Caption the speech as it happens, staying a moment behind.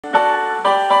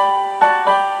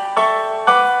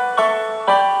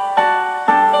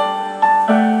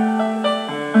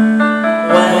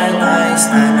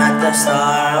the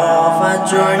start of a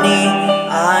journey.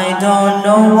 I don't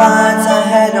know what's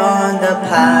ahead on the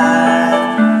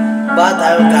path, but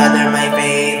I'll gather my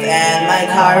faith and my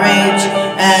courage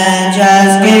and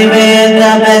just give it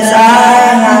the best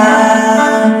I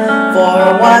have.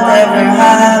 For whatever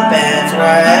happens,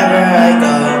 wherever I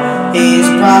go, His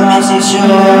promise is sure.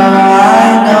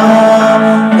 I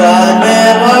know God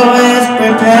will always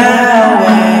prepare a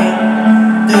way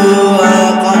to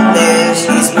accomplish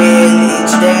His will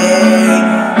each day.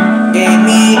 Give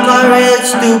me courage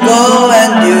to go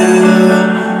and do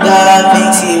the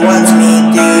things He wants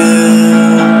me to.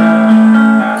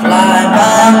 Climb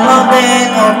a mountain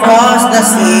or cross the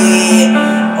sea,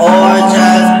 or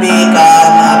just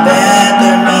become a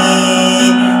better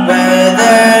me.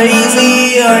 Whether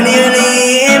easy or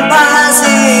nearly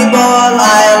impossible,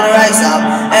 I'll rise up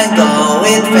and go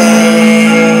with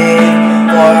faith,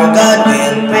 for God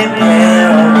will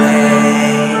prepare a way.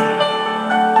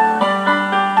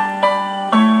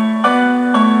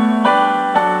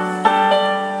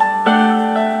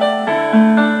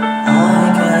 I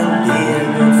can be a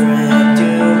good friend to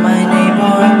my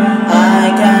neighbor.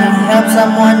 I can help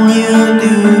someone new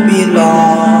to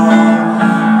belong.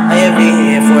 Every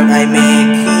effort I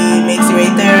make, He makes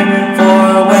greater.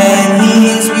 For when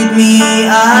He is with me,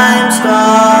 I'm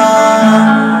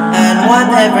strong. And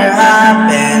whatever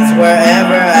happens,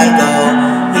 wherever I go,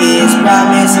 His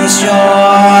promise is sure.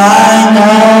 I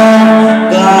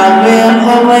know God will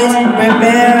always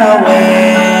prepare a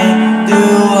way to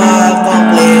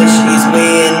accomplish His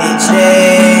will each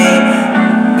day.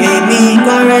 Give me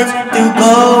courage to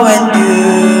go and do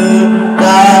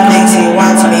the things He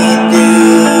wants me to.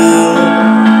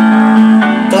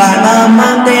 Climb a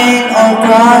mountain or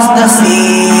cross the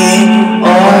sea,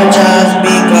 or just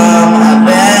become a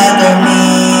better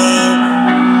me.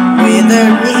 Whether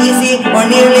easy or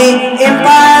nearly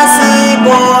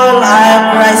impossible, I'll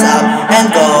rise up and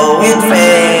go with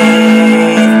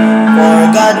faith, for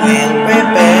God will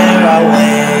prepare a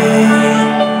way.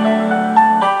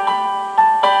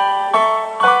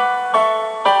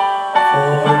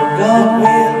 For God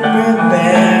will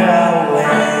prepare